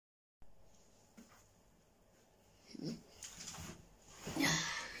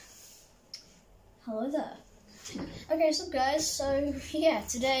there. Okay, so guys, so yeah,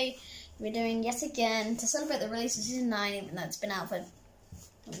 today we're doing yet again to celebrate the release of season 9, even though it's been out for,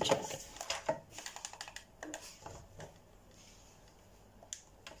 let me check,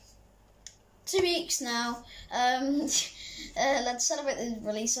 2 weeks now. Let's celebrate the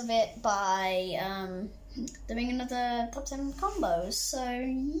release of it by doing another top 10 combos. So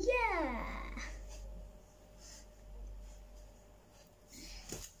yeah,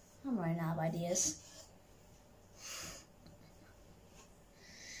 I'm running out of ideas.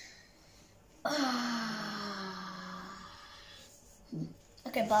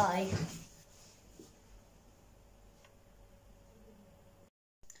 Okay, bye.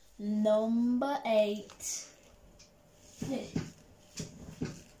 Number 8. Hey.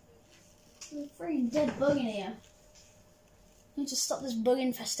 There's a freaking dead bug in here. I need to stop this bug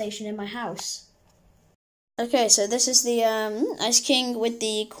infestation in my house. Okay, so this is the Ice King with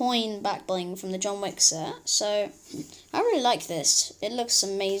the coin backbling from the John Wick set. So I really like this. It looks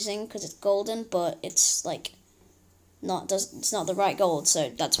amazing because it's golden, but it's like it's not the right gold, so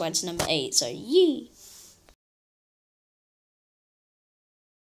that's why it's number 8. So yee.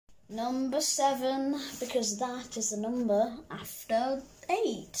 Number 7, because that is the number after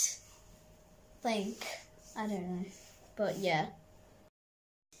 8. I don't know, but yeah.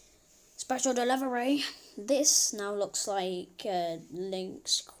 Special delivery. This now looks like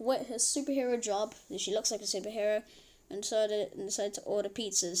Link's quit her superhero job. She looks like a superhero and decided to order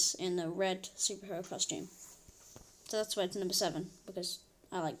pizzas in a red superhero costume. So that's why it's number 7, because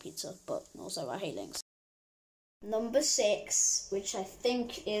I like pizza, but also I hate Links. Number 6, which I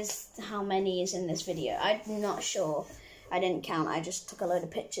think is how many is in this video. I'm not sure. I didn't count. I just took a load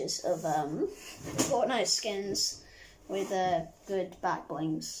of pictures of Fortnite skins with good back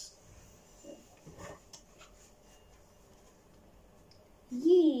blings.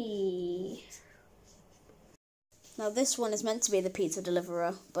 Yee. Now this one is meant to be the pizza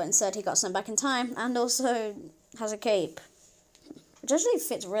deliverer, but instead he got sent back in time and also has a cape, which actually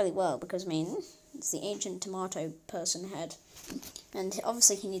fits really well because, I mean, it's the ancient tomato person head, and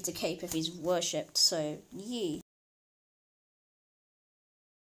obviously he needs a cape if he's worshipped, so yee.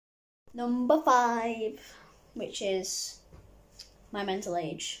 Number 5, which is my mental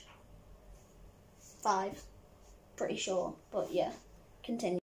age. 5, pretty sure, but yeah,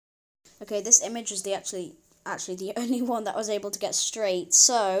 continue. Okay, this image is actually the only one that I was able to get straight,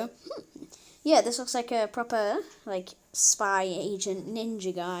 so yeah, this looks like a proper spy agent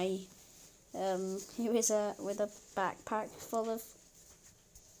ninja guy. He was with a backpack full of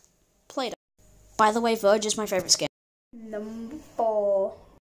Play-Doh. By the way, Verge is my favourite skin. Number 4.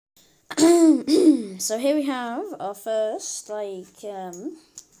 So here we have our first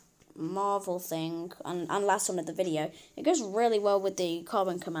Marvel thing, and last one of the video. It goes really well with the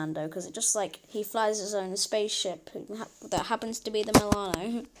Carbon Commando because it just he flies his own spaceship that happens to be the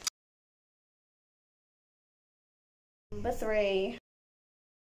Milano. Number 3.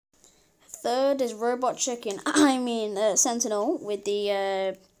 Third is Robot Chicken. Sentinel with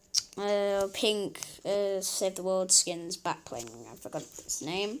the pink Save the World skins backbling. I forgot its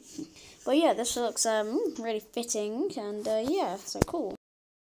name, but yeah, this looks really fitting, and yeah, so cool.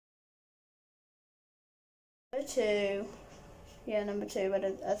 Number 2. Yeah, number 2, but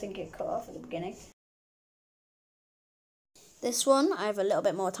I think it cut off at the beginning. This one, I have a little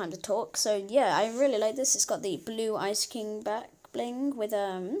bit more time to talk, so yeah, I really like this. It's got the blue Ice King back bling with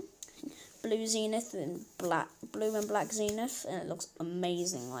blue zenith and blue and black zenith, and it looks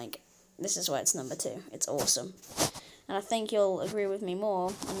amazing. This is why it's number 2. It's awesome, and I think you'll agree with me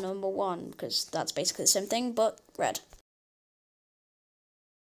more on number 1 because that's basically the same thing but red.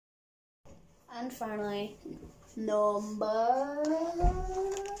 And finally, number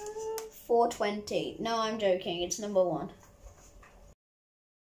 420. No, I'm joking. It's number 1.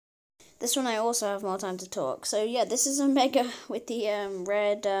 This one I also have more time to talk. So yeah, this is Omega with the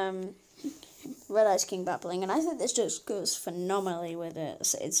red Ice King backbling, and I think this just goes phenomenally with it.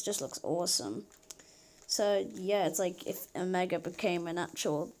 So it just looks awesome. So yeah, it's like if Omega became an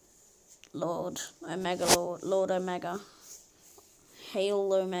actual Lord Omega.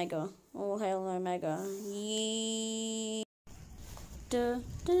 Hail Omega. All hail Omega. Yee.